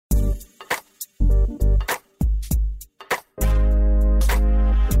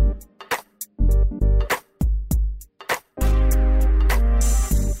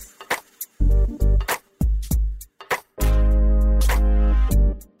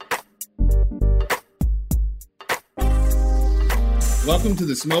Welcome to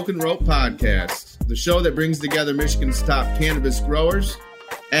the Smoke and Rope Podcast, the show that brings together Michigan's top cannabis growers,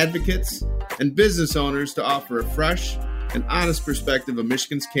 advocates, and business owners to offer a fresh and honest perspective of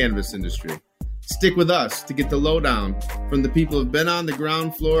Michigan's cannabis industry. Stick with us to get the lowdown from the people who have been on the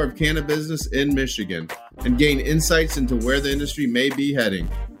ground floor of cannabis business in Michigan and gain insights into where the industry may be heading.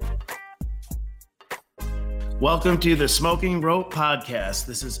 Welcome to the Smoking Rope Podcast.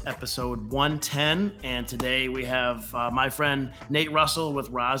 This is episode 110, and today we have my friend Nate Russell with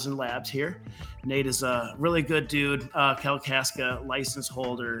Rosin Labs here. Nate is a really good dude, Kalkaska license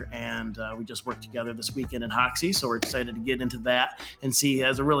holder, and we just worked together this weekend in Hoxie, so we're excited to get into that and see he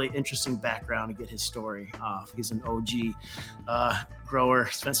has a really interesting background to get his story off. He's an OG grower,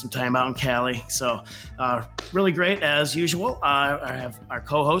 spent some time out in Cali, so really great as usual. I have our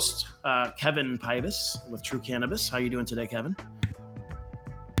co-host, Kevin Pybus with TRUU Cannabis. How are you doing today, Kevin?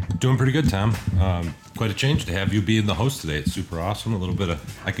 Doing pretty good, Tom. Quite a change to have you being the host today. It's super awesome. A little bit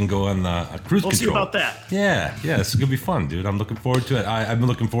of, I can go on a cruise control. We'll see about that. Yeah, it's going to be fun, dude. I'm looking forward to it. I've been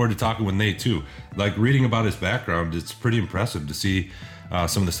looking forward to talking with Nate, too. Like, reading about his background, it's pretty impressive to see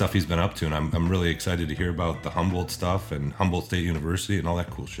some of the stuff he's been up to. And I'm really excited to hear about the Humboldt stuff and Humboldt State University and all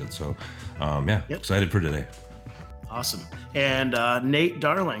that cool shit. So, Excited for today. Awesome. And Nate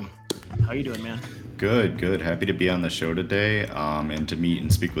Darling, how you doing, man? Good. Happy to be on the show today and to meet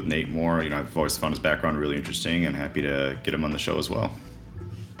and speak with Nate more. You know, I've always found his background really interesting and happy to get him on the show as well.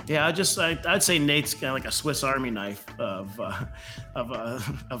 Yeah, I'd say Nate's kind of like a Swiss Army knife of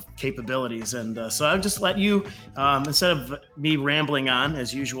capabilities, and so I'll just let you, instead of me rambling on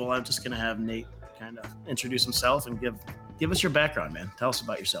as usual, I'm just going to have Nate kind of introduce himself and give us your background, man. Tell us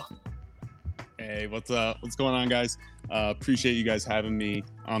about yourself. Hey, what's going on, guys? Appreciate you guys having me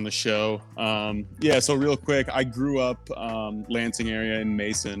on the show. So real quick, I grew up Lansing area in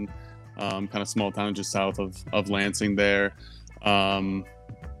Mason, kind of small town just south of Lansing there.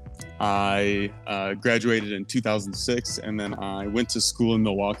 I graduated in 2006, and then I went to school in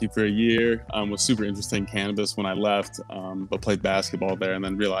Milwaukee for a year. Was super interested in cannabis when I left, but played basketball there, and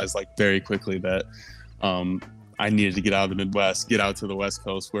then realized like very quickly that I needed to get out of the Midwest, get out to the West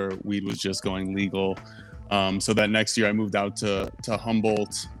Coast where weed was just going legal. So that next year I moved out to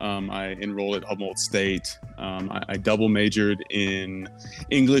Humboldt. I enrolled at Humboldt State. I double majored in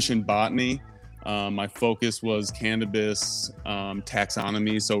English and botany. My focus was cannabis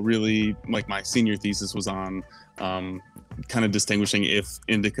taxonomy. So really, like, my senior thesis was on kind of distinguishing if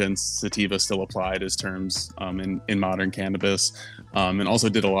indica and sativa still applied as terms in modern cannabis, and also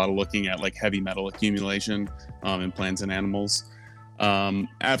did a lot of looking at like heavy metal accumulation in plants and animals.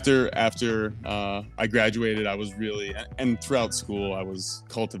 After I graduated, I was really, and throughout school I was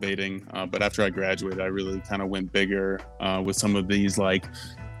cultivating, but after I graduated, I really kind of went bigger with some of these like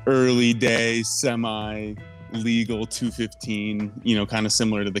early day semi-legal 215, kind of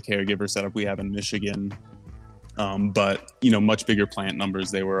similar to the caregiver setup we have in Michigan. But much bigger plant numbers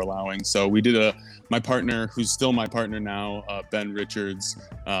they were allowing. So we did my partner, who's still my partner now, Ben Richards,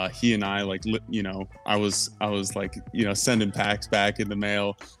 he and I I was like, sending packs back in the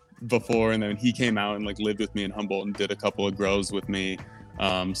mail before, and then he came out and like lived with me in Humboldt and did a couple of grows with me,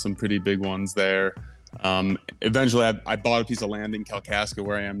 some pretty big ones there. Eventually I bought a piece of land in Kalkaska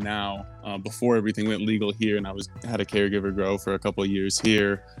where I am now, before everything went legal here, and I had a caregiver grow for a couple of years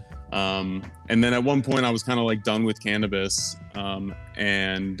here. And then at one point I was kind of like done with cannabis,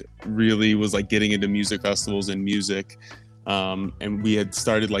 and really was like getting into music festivals and music. And we had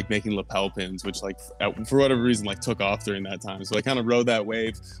started like making lapel pins, which like for whatever reason like took off during that time. So I kind of rode that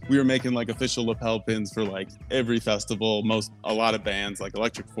wave. We were making like official lapel pins for like every festival, a lot of bands like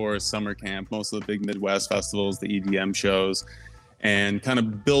Electric Forest, Summer Camp, most of the big Midwest festivals, the EDM shows, and kind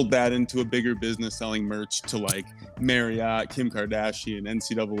of build that into a bigger business, selling merch to like Marriott, Kim Kardashian,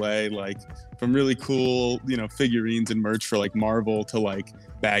 NCAA, like from really cool, figurines and merch for like Marvel to like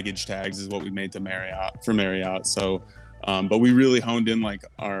baggage tags is what we made for Marriott. So, but we really honed in like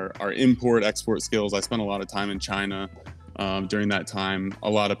our import export skills. I spent a lot of time in China during that time, a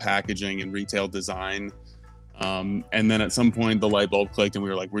lot of packaging and retail design. And then at some point the light bulb clicked and we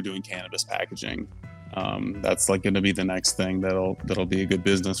were like, we're doing cannabis packaging. That's like going to be the next thing that'll be a good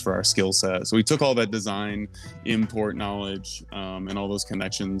business for our skill set. So we took all that design, import knowledge, and all those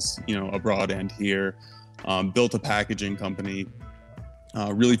connections, abroad and here, built a packaging company,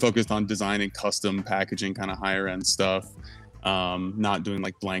 really focused on designing custom packaging, kind of higher end stuff, not doing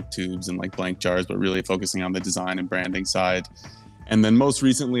like blank tubes and like blank jars, but really focusing on the design and branding side. And then most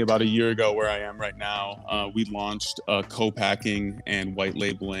recently, about a year ago, where I am right now, we launched a co-packing and white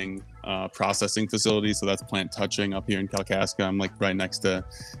labeling processing facility. So that's plant touching up here in Kalkaska. I'm like right next to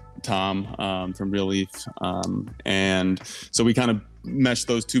Tom from Real Leaf. And so we kind of meshed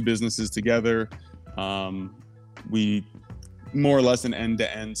those two businesses together. We more or less an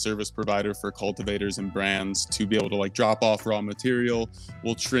end-to-end service provider for cultivators and brands to be able to like drop off raw material.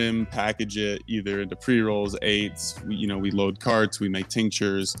 We'll trim, package it either into pre-rolls, eighths. We load carts, we make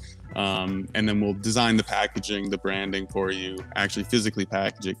tinctures, and then we'll design the packaging, the branding for you, actually physically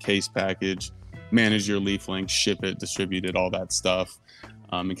package it, case package, manage your leaf links, ship it, distribute it, all that stuff,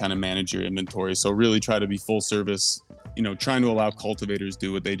 and kind of manage your inventory. So really try to be full service, trying to allow cultivators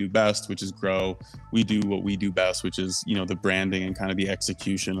do what they do best, which is grow. We do what we do best, which is, the branding and kind of the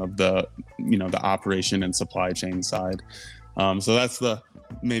execution of the operation and supply chain side. So that's the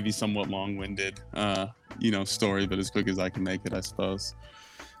maybe somewhat long-winded, story, but as quick as I can make it, I suppose.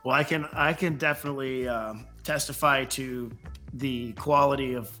 Well, I can definitely testify to the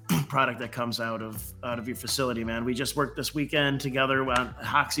quality of product that comes out of your facility, man. We just worked this weekend together on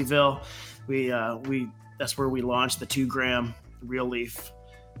Hoxeyville. That's where we launched the 2-gram Real Leaf,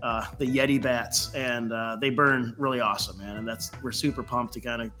 the Yeti bats, and they burn really awesome, man. And we're super pumped to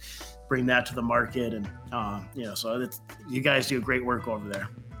kind of bring that to the market, and so you guys do great work over there.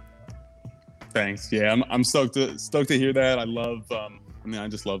 Thanks. Yeah, I'm stoked to hear that. I love. I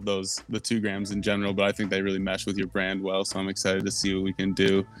just love the 2 grams in general, but I think they really mesh with your brand well. So I'm excited to see what we can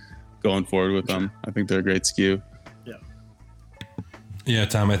do going forward with them. I think they're a great SKU. Yeah,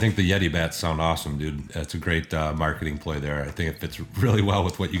 Tom, I think the Yeti bats sound awesome, dude. That's a great marketing play there. I think it fits really well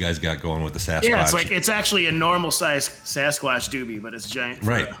with what you guys got going with the Sasquatch. Yeah, it's actually a normal size Sasquatch doobie, but it's giant.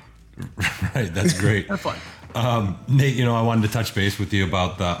 Right. Right. That's great. They're fun. Nate, I wanted to touch base with you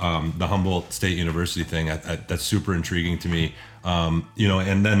about the Humboldt State University thing. That's super intriguing to me.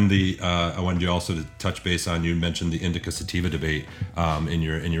 And then I wanted you also to touch base on, you mentioned the indica sativa debate in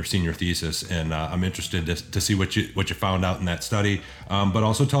your senior thesis, and I'm interested to see what you found out in that study, but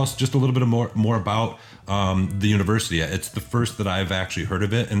also tell us just a little bit more about the university. It's the first that I've actually heard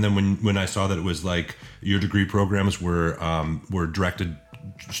of it, and then when I saw that it was like your degree programs were directed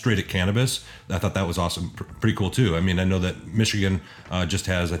straight at cannabis, I thought that was awesome. Pretty cool too. I mean, I know that Michigan just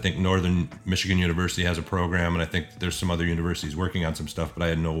has, I think Northern Michigan University has a program, and I think there's some other universities working on some stuff, but I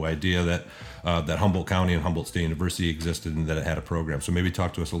had no idea that Humboldt County and Humboldt State University existed and that it had a program. So maybe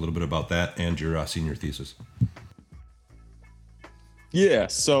talk to us a little bit about that and your senior thesis. Yeah.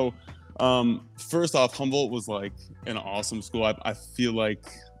 So first off, Humboldt was like an awesome school. I feel like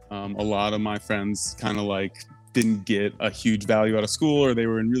a lot of my friends kind of like didn't get a huge value out of school, or they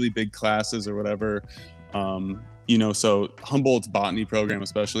were in really big classes or whatever. So Humboldt's botany program,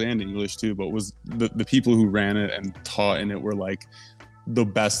 especially, and English too, but was the people who ran it and taught in it were like the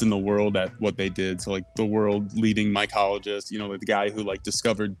best in the world at what they did. So like the world leading mycologist, the guy who like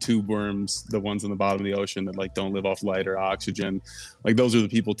discovered tube worms, the ones in the bottom of the ocean that like don't live off light or oxygen. Like those are the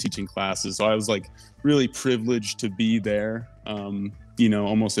people teaching classes. So I was like really privileged to be there.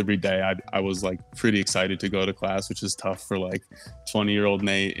 Almost every day I was like pretty excited to go to class, which is tough for like 20-year-old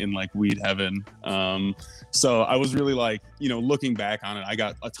Nate in like weed heaven. So I was really like, looking back on it, I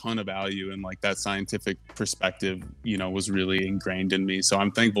got a ton of value, and like that scientific perspective, was really ingrained in me. So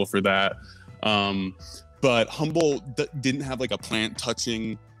I'm thankful for that. But Humboldt didn't have like a plant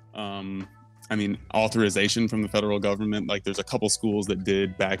touching, authorization from the federal government. Like there's a couple schools that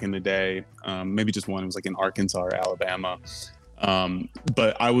did back in the day. Maybe just one. It was like in Arkansas or Alabama.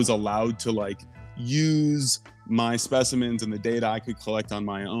 But I was allowed to like use my specimens and the data I could collect on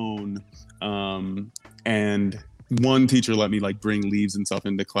my own. And one teacher let me like bring leaves and stuff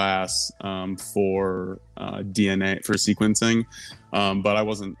into class for DNA for sequencing. But that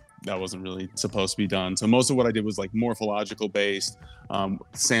wasn't really supposed to be done. So most of what I did was like morphological based,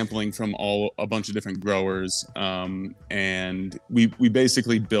 sampling from a bunch of different growers. And we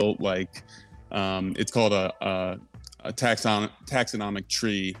basically built like, it's called a taxonomic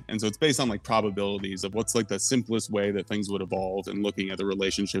tree. And so it's based on like probabilities of what's like the simplest way that things would evolve, and looking at the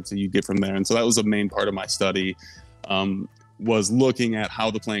relationships that you get from there. And so that was a main part of my study, was looking at how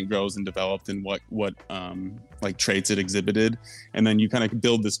the plant grows and developed, and what like traits it exhibited. And then you kind of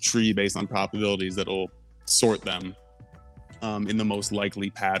build this tree based on probabilities that'll sort them in the most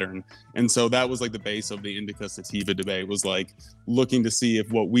likely pattern. And so that was like the base of the indica sativa debate, was like looking to see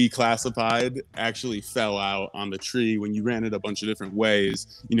if what we classified actually fell out on the tree. When you ran it a bunch of different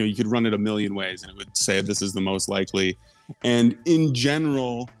ways, you could run it a million ways and it would say this is the most likely. And in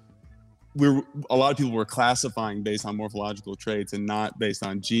general, a lot of people were classifying based on morphological traits and not based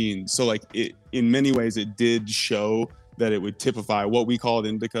on genes. So like in many ways it did show that it would typify what we called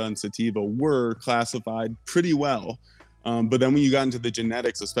indica and sativa were classified pretty well. But then when you got into the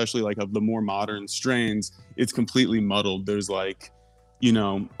genetics, especially like of the more modern strains, it's completely muddled. There's like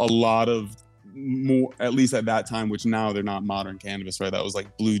a lot of more, at least at that time, which now they're not modern cannabis, right? That was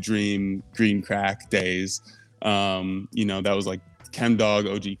like Blue Dream, Green Crack days. That was like Chem Dog,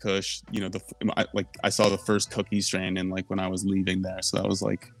 OG Kush. I saw the first cookie strain in like when I was leaving there, so that was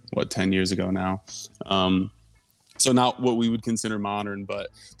like 10 years ago now. So not what we would consider modern, but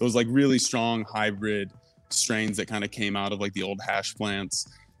those like really strong hybrid strains that kind of came out of like the old hash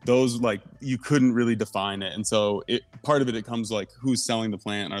plants. Those, like, you couldn't really define it. And so part of it comes like who's selling the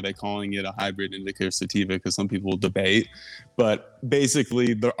plant. Are they calling it a hybrid indica or sativa? Because some people debate. But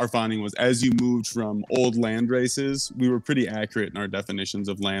basically our finding was, as you moved from old land races, we were pretty accurate in our definitions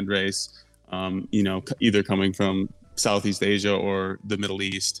of land race, either coming from Southeast Asia or the Middle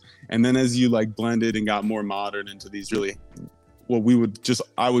East. And then as you like blended and got more modern into these really what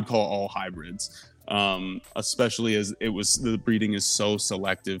I would call all hybrids. Especially as the breeding is so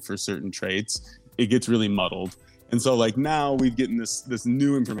selective for certain traits, it gets really muddled. And so like now we've getting this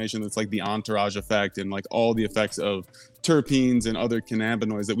new information that's like the entourage effect and like all the effects of terpenes and other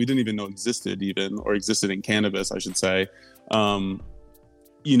cannabinoids that we didn't even know existed in cannabis, I should say. And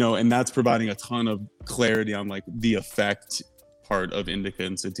that's providing a ton of clarity on like the effect part of indica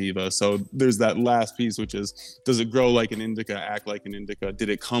and sativa. So there's that last piece, which is, does it grow like an indica, act like an indica? Did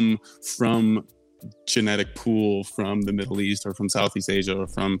it come from genetic pool from the Middle East or from Southeast Asia or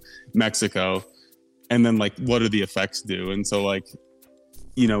from Mexico? And then like, what do the effects do? And so like,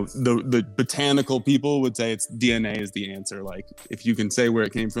 the botanical people would say it's DNA is the answer. Like if you can say where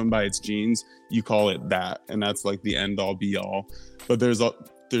it came from by its genes, you call it that. And that's like the end all be all. But there's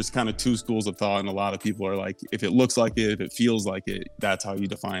kind of two schools of thought. And a lot of people are like, if it looks like it, if it feels like it, that's how you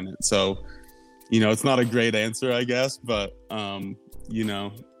define it. So, it's not a great answer, I guess, but,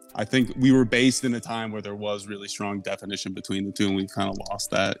 I think we were based in a time where there was really strong definition between the two, and we've kind of lost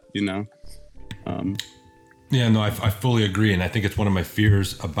that, Yeah, no, I fully agree. And I think it's one of my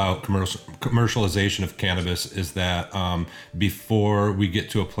fears about commercialization of cannabis is that before we get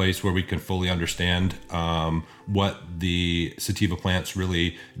to a place where we can fully understand what the sativa plants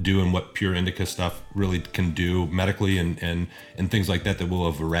really do and what pure indica stuff really can do medically and things like that will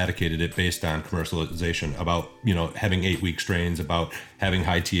have eradicated it based on commercialization about, having 8-week strains, about having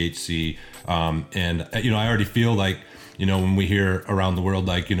high THC. I already feel like, when we hear around the world,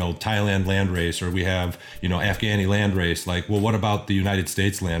 like, Thailand land race, or we have, Afghani land race, like, well, what about the United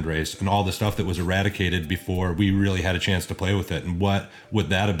States land race and all the stuff that was eradicated before we really had a chance to play with it? And what would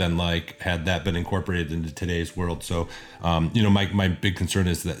that have been like had that been incorporated into today's world? So, my big concern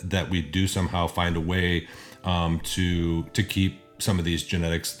is that we do somehow find a way to keep some of these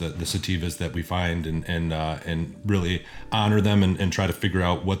genetics, the sativas that we find, and really honor them and try to figure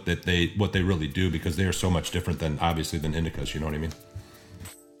out what they really do, because they are so much different than indicas. You know what I mean?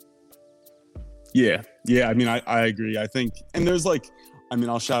 Yeah. I mean, I agree. I think, and there's like,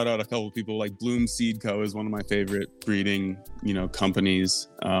 I'll shout out a couple of people. Like Bloom Seed Co. is one of my favorite breeding, companies.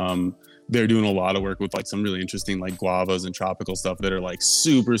 They're doing a lot of work with like some really interesting like guavas and tropical stuff that are like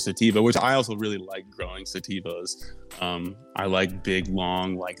super sativa, which I also really like growing sativas. I like big,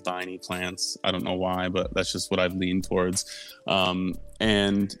 long, like viney plants. I don't know why, but that's just what I've leaned towards. I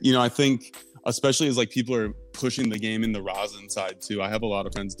think especially as like people are pushing the game in the rosin side too. I have a lot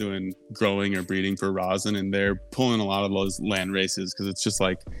of friends doing growing or breeding for rosin, and they're pulling a lot of those land races because it's just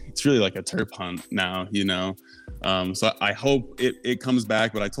like, it's really like a terp hunt now, So I hope it comes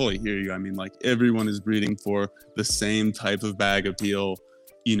back, but I totally hear you. I mean, like everyone is breeding for the same type of bag appeal.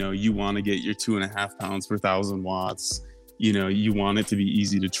 You want to get your 2.5 pounds per 1,000 watts. You want it to be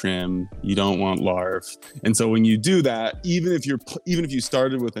easy to trim. You don't want larvae. And so when you do that, even if you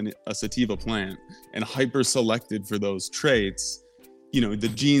started with a sativa plant and hyper selected for those traits,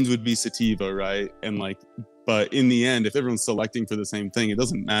 the genes would be sativa, right? And like, but in the end, if everyone's selecting for the same thing, it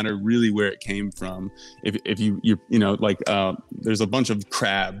doesn't matter really where it came from. If you there's a bunch of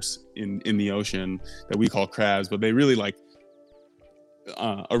crabs in the ocean that we call crabs, but they really like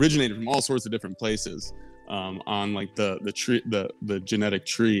originated from all sorts of different places. On like the tree, the genetic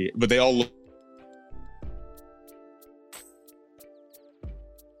tree, but they all look.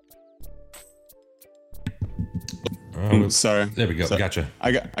 Sorry. There we go. Sorry. Gotcha.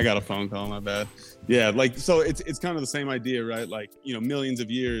 I got a phone call. My bad. Yeah, like so it's kind of the same idea, right? Like millions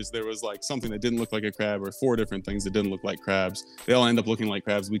of years there was like something that didn't look like a crab, or 4 different things that didn't look like crabs. They all end up looking like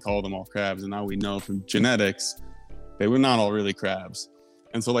crabs. We call them all crabs, and now we know from genetics they were not all really crabs.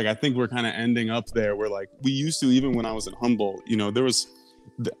 And so like, I think we're kind of ending up there where like we used to, even when I was in Humboldt, there was,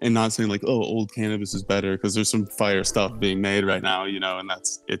 and not saying like, oh, old cannabis is better, because there's some fire stuff being made right now, and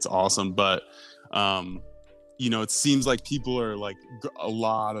it's awesome. But, it seems like people are like a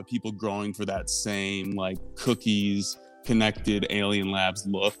lot of people growing for that same like cookies, connected Alien Labs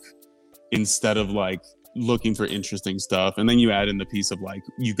look instead of like looking for interesting stuff. And then you add in the piece of like,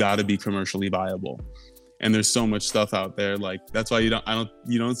 you got to be commercially viable. And there's so much stuff out there. Like, that's why you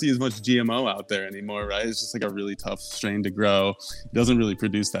don't see as much GMO out there anymore, right? It's just like a really tough strain to grow. It doesn't really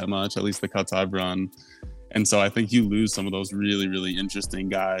produce that much, at least the cuts I've run. And so I think you lose some of those really, really interesting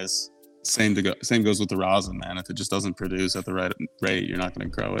guys. Same goes with the rosin, man. If it just doesn't produce at the right rate, you're not going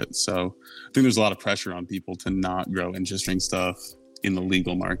to grow it. So I think there's a lot of pressure on people to not grow interesting stuff in the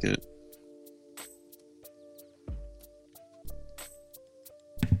legal market.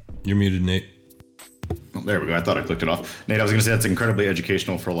 You're muted, Nate. Oh, there we go. I thought I clicked it off. Nate, I was going to say that's incredibly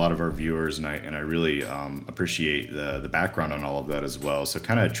educational for a lot of our viewers, and I really appreciate the background on all of that as well. So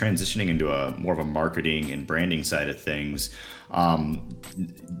kind of transitioning into a more of a marketing and branding side of things,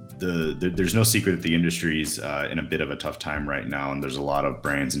 there's no secret that the industry's in a bit of a tough time right now, and there's a lot of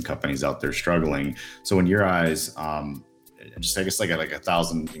brands and companies out there struggling. So in your eyes, just I guess like a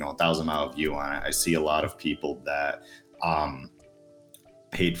 1,000-mile view on it, I see a lot of people that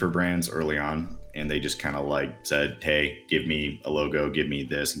paid for brands early on, and they just kind of like said, hey, give me a logo, give me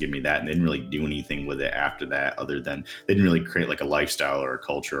this and give me that, and they didn't really do anything with it after that, other than they didn't really create like a lifestyle or a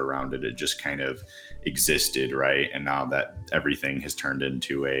culture around it. It just kind of existed, right? And now that everything has turned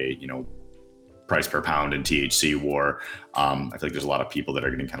into a price per pound and THC war, I feel like there's a lot of people that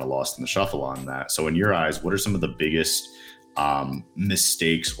are getting kind of lost in the shuffle on that. So in your eyes, what are some of the biggest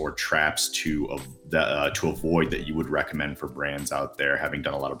mistakes or traps to avoid that you would recommend for brands out there, having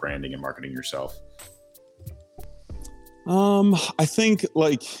done a lot of branding and marketing yourself? I think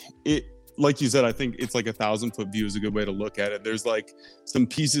like you said, I think it's like 1,000-foot view is a good way to look at it. There's like some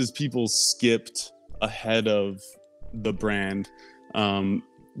pieces people skipped ahead of the brand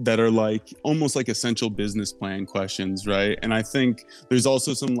that are like almost like essential business plan questions, right? And I think there's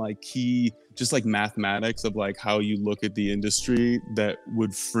also some like key, just like mathematics of like how you look at the industry that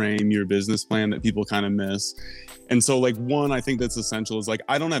would frame your business plan that people kind of miss. And so like one, I think that's essential is like,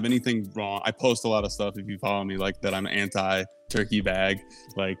 I don't have anything wrong. I post a lot of stuff if you follow me, like that I'm anti-turkey bag.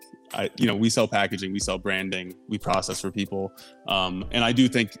 Like we sell packaging, we sell branding, we process for people. And I do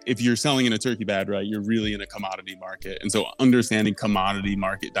think if you're selling in a turkey bag, right, you're really in a commodity market. And so understanding commodity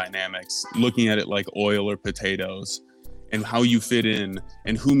market dynamics, looking at it like oil or potatoes, and how you fit in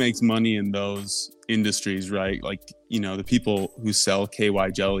and who makes money in those industries, right? Like, the people who sell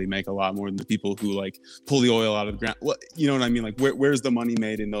KY jelly make a lot more than the people who like pull the oil out of the ground. Well, you know what I mean? Like where's the money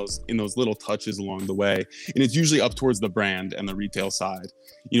made in those little touches along the way? And it's usually up towards the brand and the retail side,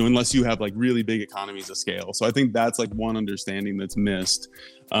 unless you have like really big economies of scale. So I think that's like one understanding that's missed.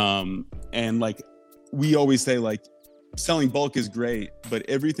 And like, we always say like, selling bulk is great, but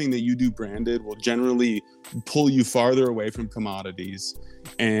everything that you do branded will generally pull you farther away from commodities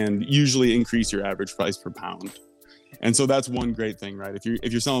and usually increase your average price per pound. And so that's one great thing, right? If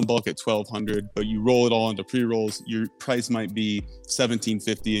you're selling bulk at $1,200, but you roll it all into pre-rolls, your price might be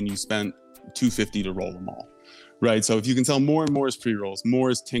 $1,750 and you spent $250 to roll them all, right? So if you can sell more and more as pre-rolls, more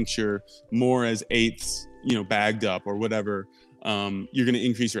as tincture, more as eighths, bagged up or whatever, you're going to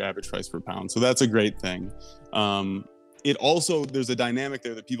increase your average price per pound. So that's a great thing. It also, there's a dynamic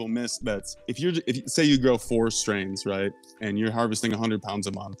there that people miss. That's if you say you grow 4 strains, right, and you're harvesting 100 pounds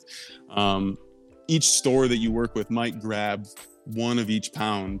a month, each store that you work with might grab 1 of each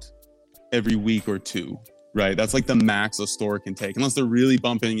pound every week or 2, right? That's like the max a store can take, unless they're really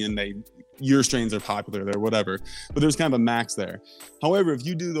bumping and your strains are popular there, whatever. But there's kind of a max there. However, if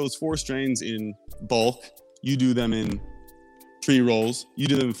you do those 4 strains in bulk, you do them in pre-rolls, you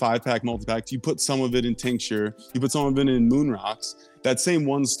do them in 5-pack, multi-packs, you put some of it in tincture, you put some of it in moon rocks, that same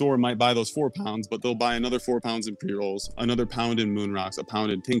one store might buy those 4 pounds, but they'll buy another 4 pounds in pre-rolls, another pound in moon rocks, a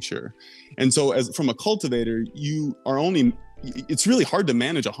pound in tincture. And so from a cultivator, it's really hard to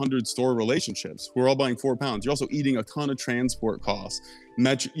manage 100 store relationships. We're all buying 4 pounds. You're also eating a ton of transport costs.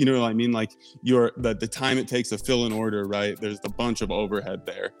 You know what I mean? Like the time it takes to fill an order, right? There's a bunch of overhead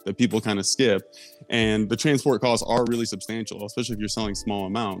there that people kind of skip. And the transport costs are really substantial, especially if you're selling small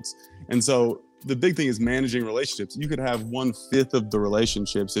amounts. And so the big thing is managing relationships. You could have 1/5 of the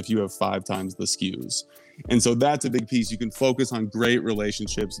relationships if you have 5 times the SKUs. And so that's a big piece. You can focus on great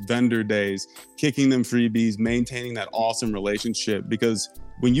relationships, vendor days, kicking them freebies, maintaining that awesome relationship. Because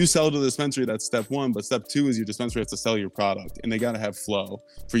when you sell to the dispensary, that's step 1. But step 2 is your dispensary has to sell your product, and they got to have flow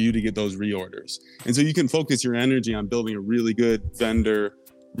for you to get those reorders. And so you can focus your energy on building a really good vendor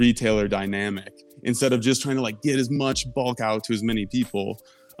retailer dynamic instead of just trying to like get as much bulk out to as many people.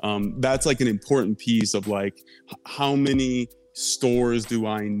 That's like an important piece of like, how many stores do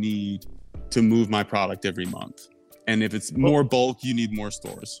I need to move my product every month? And if it's more bulk, you need more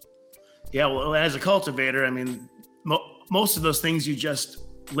stores. Yeah, well, as a cultivator, I mean, most of those things you just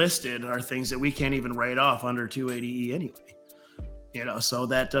listed are things that we can't even write off under 280E anyway. So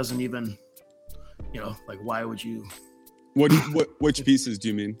that doesn't even, like, why would you? Which pieces do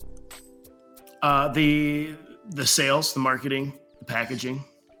you mean? The sales, the marketing, the packaging.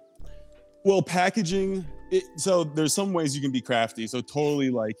 Well, packaging. So there's some ways you can be crafty. So totally,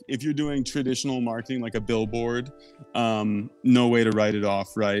 like, if you're doing traditional marketing, like a billboard, no way to write it off,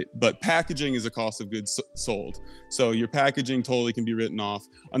 right? But packaging is a cost of goods sold. So your packaging totally can be written off.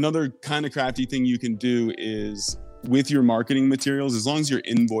 Another kind of crafty thing you can do is with your marketing materials, as long as you're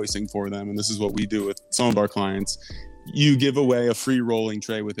invoicing for them, and this is what we do with some of our clients, you give away a free rolling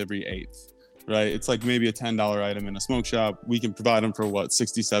tray with every eighth. Right? It's like maybe a $10 item in a smoke shop. We can provide them for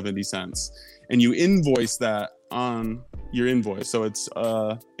 60, 70 cents. And you invoice that on your invoice. So it's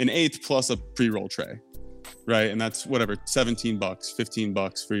an eighth plus a pre-roll tray, right? And that's whatever, $17,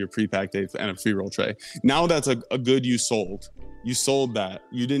 $15 for your pre-packed eighth and a pre-roll tray. Now that's a good you sold. You sold that.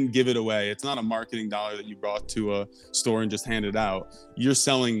 You didn't give it away. It's not a marketing dollar that you brought to a store and just handed out. You're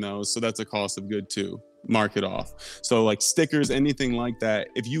selling those. So that's a cost of good too. Mark it off. So like stickers, anything like that,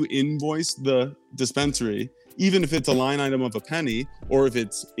 if you invoice the dispensary, even if it's a line item of a penny or if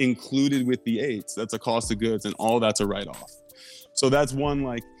it's included with the eights, that's a cost of goods, and all that's a write-off. So that's one,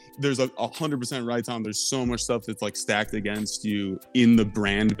 like, there's 100% write-on. There's so much stuff that's like stacked against you in the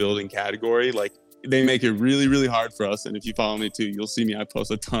brand building category. Like, they make it really, really hard for us. And if you follow me too, you'll see me, I post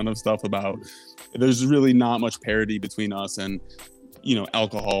a ton of stuff about, there's really not much parity between us and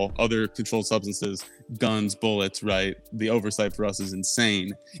alcohol, other controlled substances, guns, bullets, right? The oversight for us is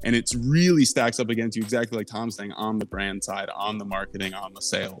insane. And it's really stacks up against you, exactly like Tom's saying, on the brand side, on the marketing, on the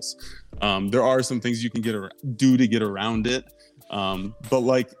sales. There are some things you can do to get around it. But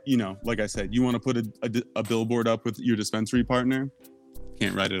like I said, you want to put a billboard up with your dispensary partner,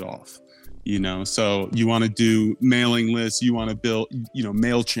 can't write it off. So you want to do mailing lists, you want to build,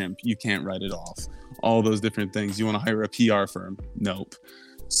 MailChimp, you can't write it off. All those different things. You want to hire a PR firm? Nope.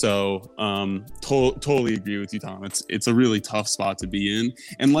 So totally agree with you, Tom. It's a really tough spot to be in.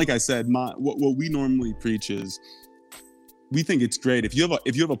 And like I said, what we normally preach is, we think it's great if you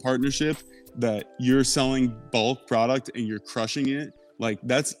have a partnership that you're selling bulk product and you're crushing it. Like,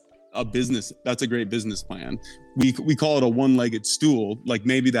 that's a great business plan. We call it a one-legged stool. Like,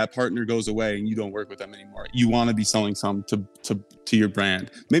 maybe that partner goes away and you don't work with them anymore. You want to be selling some to your brand.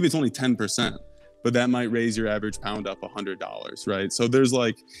 Maybe it's only 10%. But that might raise your average pound up $100, right? So there's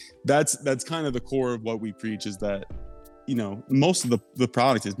that's kind of the core of what we preach, is that, most of the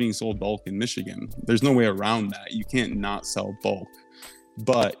product is being sold bulk in Michigan. There's no way around that. You can't not sell bulk,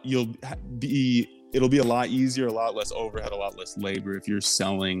 but it'll be a lot easier, a lot less overhead, a lot less labor if you're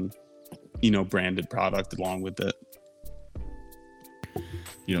selling, branded product along with it.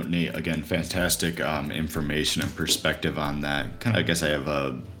 Nate, again, fantastic information and perspective on that. I guess I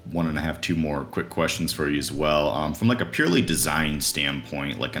have 2 more quick questions for you as well. From like a purely design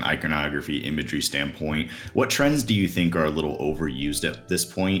standpoint, like an iconography, imagery standpoint, what trends do you think are a little overused at this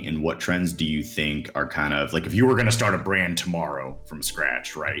point? And what trends do you think are kind of like, if you were going to start a brand tomorrow from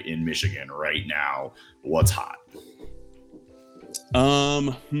scratch, right, in Michigan right now, what's hot?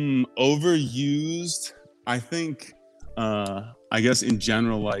 Overused, I think, I guess in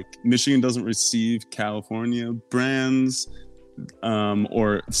general, like, Michigan doesn't receive California brands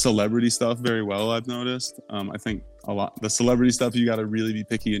or celebrity stuff very well, I've noticed. I think a lot, the celebrity stuff, you got to really be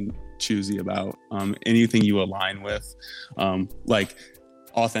picky and choosy about. Anything you align with, like,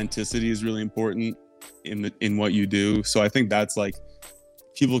 authenticity is really important in what you do. So I think that's like,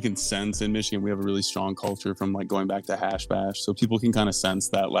 people can sense in Michigan, we have a really strong culture from like going back to Hash Bash. So people can kind of sense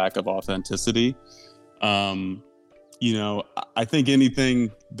that lack of authenticity. I think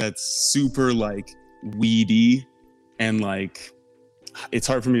anything that's super like weedy and like, it's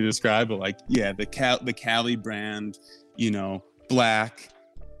hard for me to describe, but like, yeah, the Cali brand, black,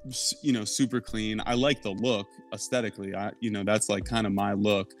 super clean. I like the look aesthetically. That's like kind of my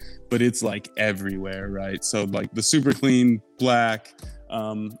look, but it's like everywhere, right? So like the super clean black,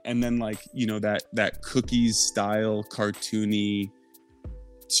 and then like, that cookies style, cartoony,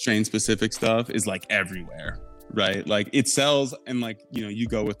 strain specific stuff is like everywhere. Right. Like, it sells, and like, you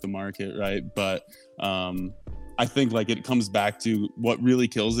go with the market. Right. But I think like it comes back to what really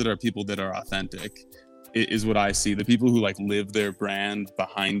kills it are people that are authentic, is what I see. The people who like live their brand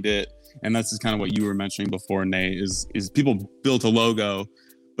behind it. And that's just kind of what you were mentioning before, Nate, is people built a logo,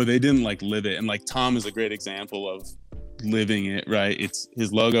 but they didn't like live it. And like Tom is a great example of living it, right? It's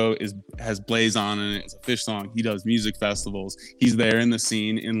his logo has Blaze on it. It's a fish song. He does music festivals. He's there in the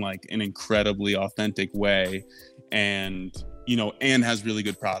scene in like an incredibly authentic way. And and has really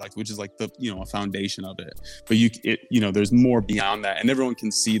good product, which is like the, a foundation of it. But there's more beyond that, and everyone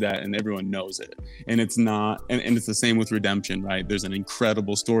can see that, and everyone knows it. And it's not, and it's the same with Redemption, right? There's an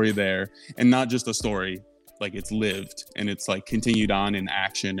incredible story there, and not just a story, like it's lived, and it's like continued on in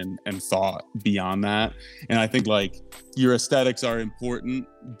action and thought beyond that. And I think like your aesthetics are important,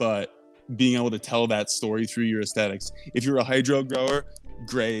 but being able to tell that story through your aesthetics. If you're a hydro grower,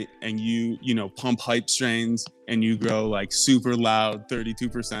 great, and you pump hype strains and you grow like super loud 32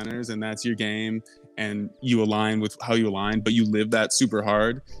 percenters, and that's your game, and you align with how you align, but you live that super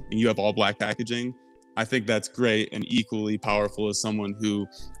hard and you have all black packaging, I think that's great and equally powerful as someone who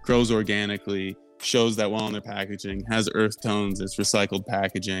grows organically, shows that well in their packaging, has earth tones, it's recycled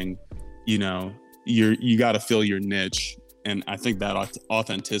packaging. You got to fill your niche, and I think that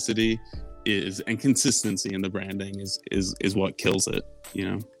authenticity and consistency in the branding is what kills it.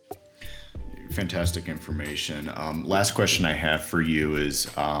 Fantastic information. Last question I have for you is,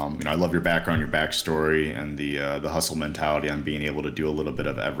 I love your background, your backstory, and the hustle mentality on being able to do a little bit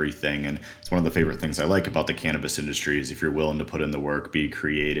of everything. And it's one of the favorite things I like about the cannabis industry is if you're willing to put in the work, be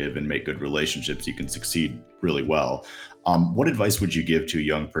creative, and make good relationships, you can succeed really well. What advice would you give to a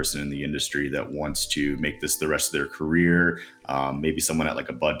young person in the industry that wants to make this the rest of their career? Maybe someone at like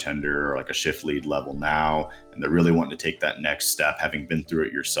a bud tender or like a shift lead level now, and they're really wanting to take that next step, having been through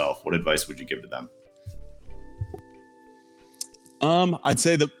it yourself. What advice would you give to them? I'd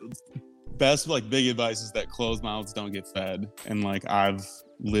say the best like big advice is that closed mouths don't get fed. And like I've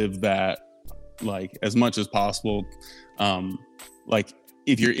lived that like as much as possible. Like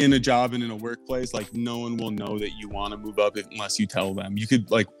if you're in a job and in a workplace, like no one will know that you want to move up unless you tell them. You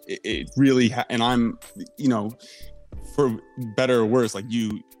could like it really, and I'm, for better or worse, like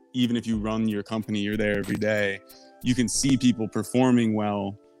even if you run your company, you're there every day, you can see people performing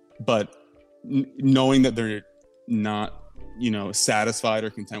well, but knowing that they're not, satisfied or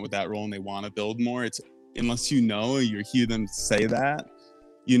content with that role and they want to build more, it's unless you hear them say that,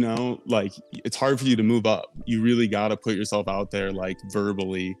 like it's hard for you to move up. You really got to put yourself out there, like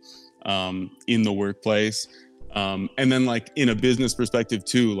verbally, in the workplace. And then like in a business perspective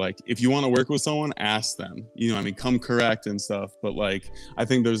too, like if you want to work with someone, ask them, come correct and stuff. But like, I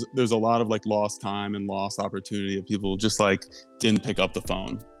think there's a lot of like lost time and lost opportunity of people just like didn't pick up the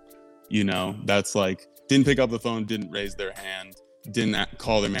phone, that's like, didn't pick up the phone, didn't raise their hand, didn't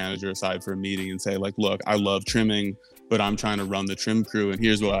call their manager aside for a meeting and say like, look, I love trimming, but I'm trying to run the trim crew, and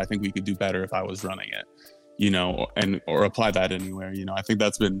here's what I think we could do better if I was running it, or apply that anywhere. I think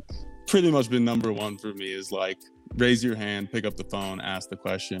that's been pretty much been number one for me, is like raise your hand, pick up the phone, ask the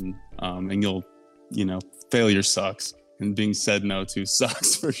question, and you'll, failure sucks, and being said no to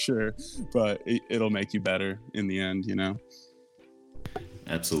sucks for sure, but it'll make you better in the end.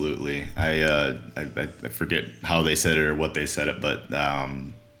 Absolutely. I forget how they said it or what they said it, but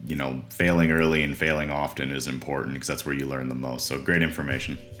failing early and failing often is important because that's where you learn the most. So great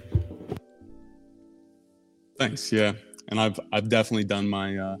information. Thanks. Yeah. And I've definitely done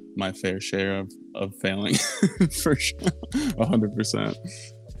my fair share of failing for sure. 100%.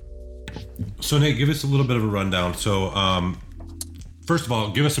 So Nate, give us a little bit of a rundown. So, first of all,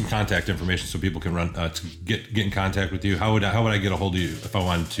 give us some contact information so people can to get in contact with you. How would I get a hold of you if I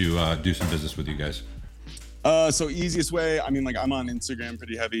wanted to do some business with you guys? So easiest way, I'm on Instagram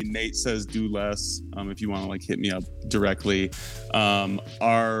pretty heavy. Nate says do less. If you want to like hit me up directly.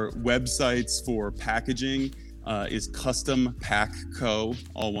 Our websites for packaging is CUSTOMPACKCO,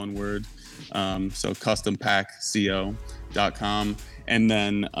 all one word. So CUSTOMPACCO.com. And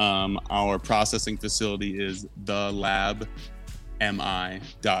then our processing facility is thelabmi.com.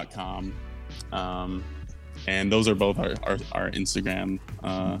 And those are both our Instagram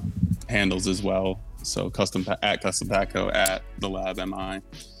handles as well. So at CUSTOMPACCO at thelabmi.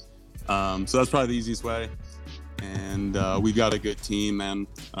 So that's probably the easiest way. And we've got a good team, and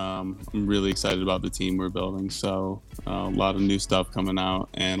I'm really excited about the team we're building. So a lot of new stuff coming out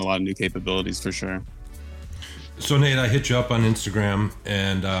and a lot of new capabilities for sure. So Nate, I hit you up on Instagram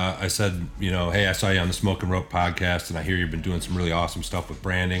and I said, hey, I saw you on the Smoke and Rope podcast, and I hear you've been doing some really awesome stuff with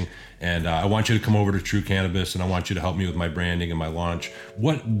branding, and I want you to come over to TRUU Cannabis, and I want you to help me with my branding and my launch.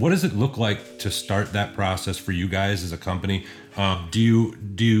 What does it look like to start that process for you guys as a company? Do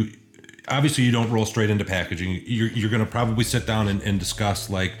you obviously you don't roll straight into packaging. You're going to probably sit down and discuss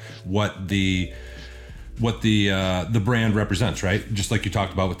like what the brand represents, right? Just like you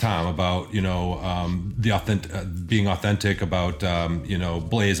talked about with Tom about, being authentic, about,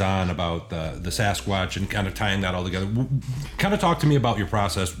 Blaze On, about the Sasquatch, and kind of tying that all together. Kind of talk to me about your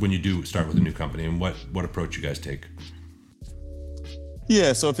process when you do start with a new company and what approach you guys take.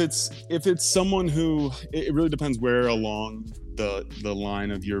 Yeah, so if it's someone who, it really depends where along the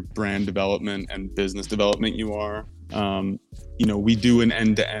line of your brand development and business development you are. We do an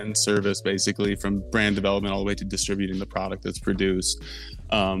end-to-end service basically from brand development all the way to distributing the product that's produced.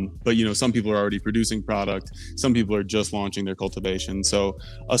 But some people are already producing product, some people are just launching their cultivation. So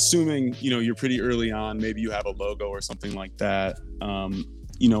assuming you're pretty early on, maybe you have a logo or something like that.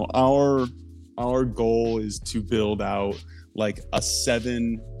 Our goal is to build out like a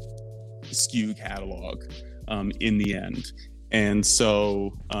 7 SKU catalog in the end. And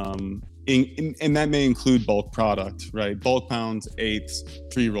so and that may include bulk product, right? Bulk pounds, eighths,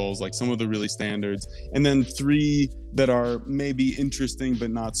 pre-rolls, like some of the really standards, and then 3 that are maybe interesting but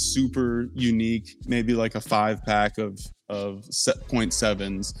not super unique, maybe like a 5-pack of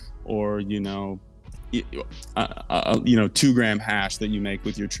 0.7s, or 2-gram hash that you make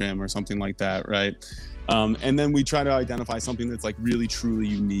with your trim or something like that, right? And then we try to identify something that's like really truly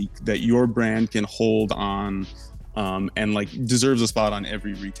unique that your brand can hold on and like deserves a spot on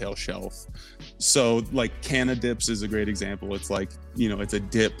every retail shelf. So like Cannadips is a great example. It's like, it's a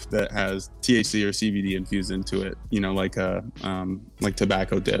dip that has THC or CBD infused into it, like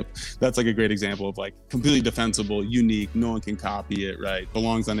tobacco dip. That's like a great example of like completely defensible, unique, no one can copy it, right?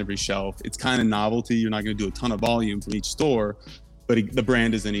 Belongs on every shelf. It's kind of novelty. You're not going to do a ton of volume from each store, but the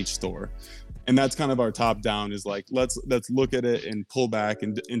brand is in each store. And that's kind of our top down, is like, let's look at it and pull back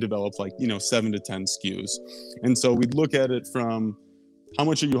and develop like, 7 to 10 SKUs. And so we'd look at it from how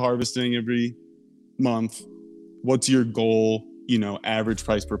much are you harvesting every month? What's your goal, average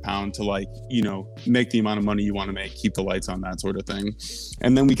price per pound to like, make the amount of money you want to make, keep the lights on, that sort of thing.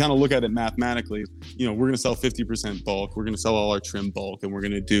 And then we kind of look at it mathematically, we're going to sell 50% bulk. We're going to sell all our trim bulk, and we're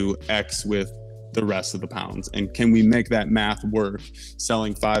going to do X with the rest of the pounds. And can we make that math work,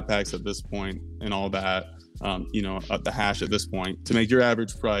 selling 5-packs at this point and all that, the hash at this point, to make your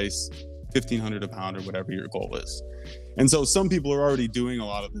average price $1,500 a pound or whatever your goal is. And so some people are already doing a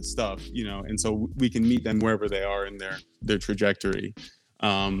lot of this stuff, and so we can meet them wherever they are in their trajectory.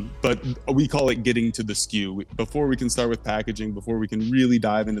 But we call it getting to the SKU. Before we can start with packaging, before we can really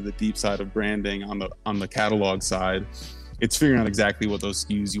dive into the deep side of branding on the catalog side, it's figuring out exactly what those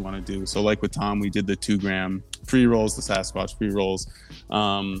SKUs you want to do. So like with Tom, we did the 2-gram pre-rolls, the Sasquatch pre-rolls.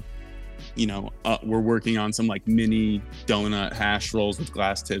 We're working on some like mini donut hash rolls with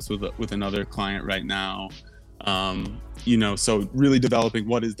glass tips with another client right now. So really developing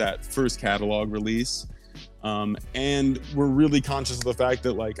what is that first catalog release. And we're really conscious of the fact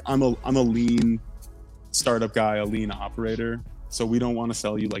that like I'm a lean startup guy, a lean operator. So we don't want to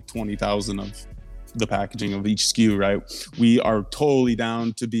sell you like 20,000 of the packaging of each SKU, right? We are totally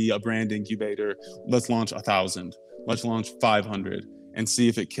down to be a brand incubator. Let's launch 1,000. Let's launch 500 and see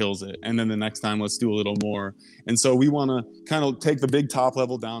if it kills it. And then the next time, let's do a little more. And so we want to kind of take the big top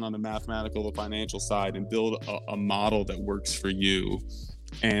level down on the mathematical, the financial side, and build a model that works for you.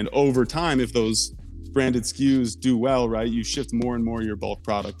 And over time, if those branded SKUs do well, right, you shift more and more of your bulk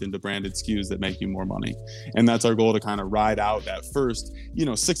product into branded SKUs that make you more money. And that's our goal, to kind of ride out that first,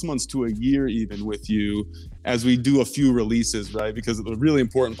 6 months to a year even with you as we do a few releases, right? Because the really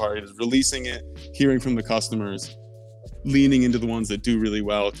important part is releasing it, hearing from the customers, leaning into the ones that do really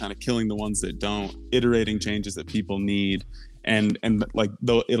well, kind of killing the ones that don't, iterating changes that people need. And like,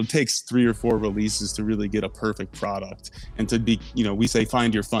 though it'll take 3 or 4 releases to really get a perfect product, and to be, we say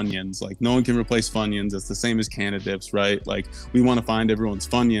find your Funyuns. Like, no one can replace Funyuns. It's the same as Cannadips, right? Like, we want to find everyone's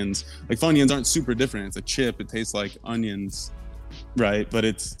Funyuns. Like, Funyuns aren't super different. It's a chip. It tastes like onions, right? But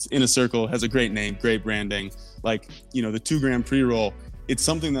it's in a circle, has a great name, great branding. Like, the 2-gram pre-roll, it's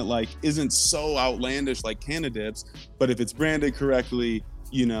something that like isn't so outlandish like Cannadips, but if it's branded correctly,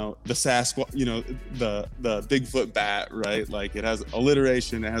 the Sasquatch, the Bigfoot bat, right? Like, it has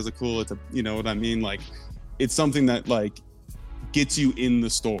alliteration, it has a cool, it's a, what I mean? Like, it's something that like gets you in the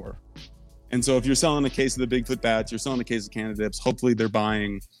store. And so if you're selling a case of the Bigfoot bats, you're selling a case of Cannadips, hopefully they're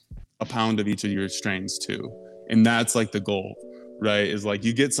buying a pound of each of your strains too. And that's like the goal, right? Is like,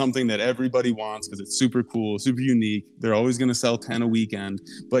 you get something that everybody wants because it's super cool, super unique. They're always going to sell 10 a weekend,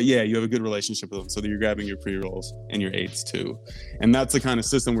 but yeah, you have a good relationship with them so that you're grabbing your pre-rolls and your eighths too. And that's the kind of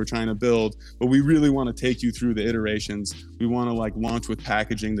system we're trying to build, but we really want to take you through the iterations. We want to like launch with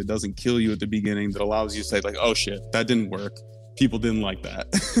packaging that doesn't kill you at the beginning, that allows you to say like, oh shit, that didn't work. People didn't like that.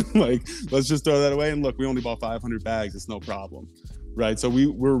 Like, let's just throw that away. And look, we only bought 500 bags. It's no problem. Right. So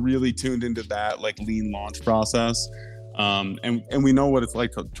we're really tuned into that like lean launch process. And we know what it's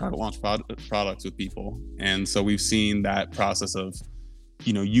like to try to launch products with people. And so we've seen that process of,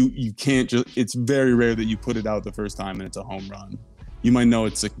 you can't just, it's very rare that you put it out the first time and it's a home run. You might know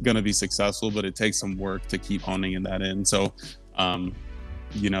it's going to be successful, but it takes some work to keep honing that in. So,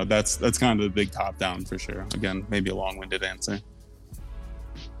 that's kind of the big top down for sure. Again, maybe a long-winded answer.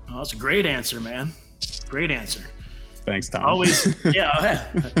 Oh, that's a great answer, man. Great answer. Thanks, Tom. Always, yeah.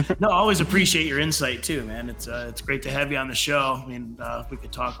 No, always appreciate your insight too, man. It's great to have you on the show. I mean, we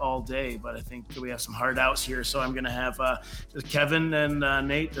could talk all day, but I think we have some hard outs here, so I'm going to have Kevin and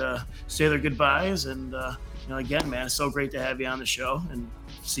Nate say their goodbyes. And again, man, it's so great to have you on the show, and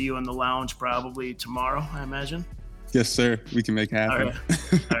see you in the lounge probably tomorrow, I imagine. Yes, sir. We can make it happen. All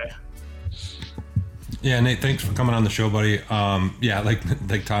right. Yeah, Nate, thanks for coming on the show, buddy.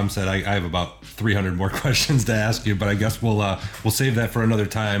 Like Tom said, I have about 300 more questions to ask you, but I guess we'll save that for another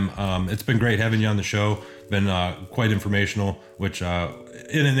time. It's been great having you on the show. Been quite informational, which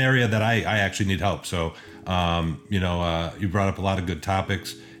in an area that I actually need help. So, you brought up a lot of good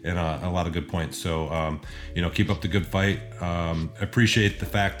topics and a lot of good points. So, keep up the good fight. Appreciate the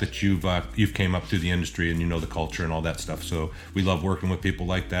fact that you've came up through the industry and the culture and all that stuff. So we love working with people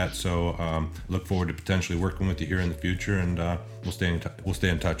like that. So look forward to potentially working with you here in the future, and we'll stay in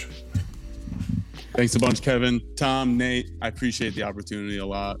touch. Thanks a bunch, Kevin, Tom, Nate. I appreciate the opportunity a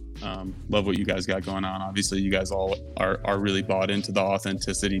lot. Love what you guys got going on. Obviously, you guys all are really bought into the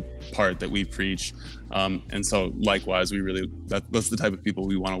authenticity part that we preach. And so likewise, that's the type of people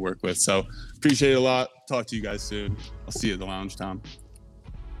we want to work with. So appreciate it a lot. Talk to you guys soon. I'll see you at the lounge, Tom.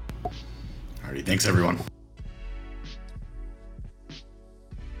 All right. Thanks, everyone.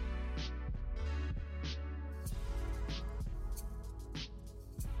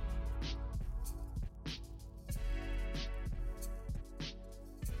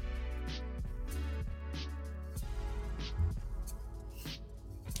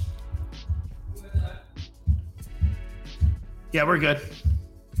 Yeah, we're good.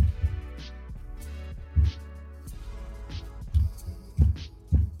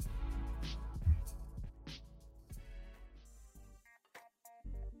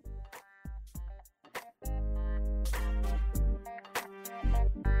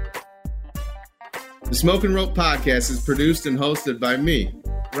 The Smoke and Rope Podcast is produced and hosted by me,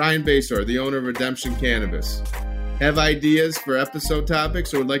 Ryan Basor, the owner of Redemption Cannabis. Have ideas for episode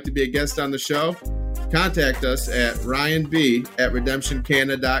topics or would like to be a guest on the show? Contact us at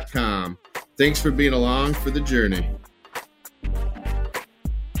ryanb@redemptioncanna.com. Thanks for being along for the journey.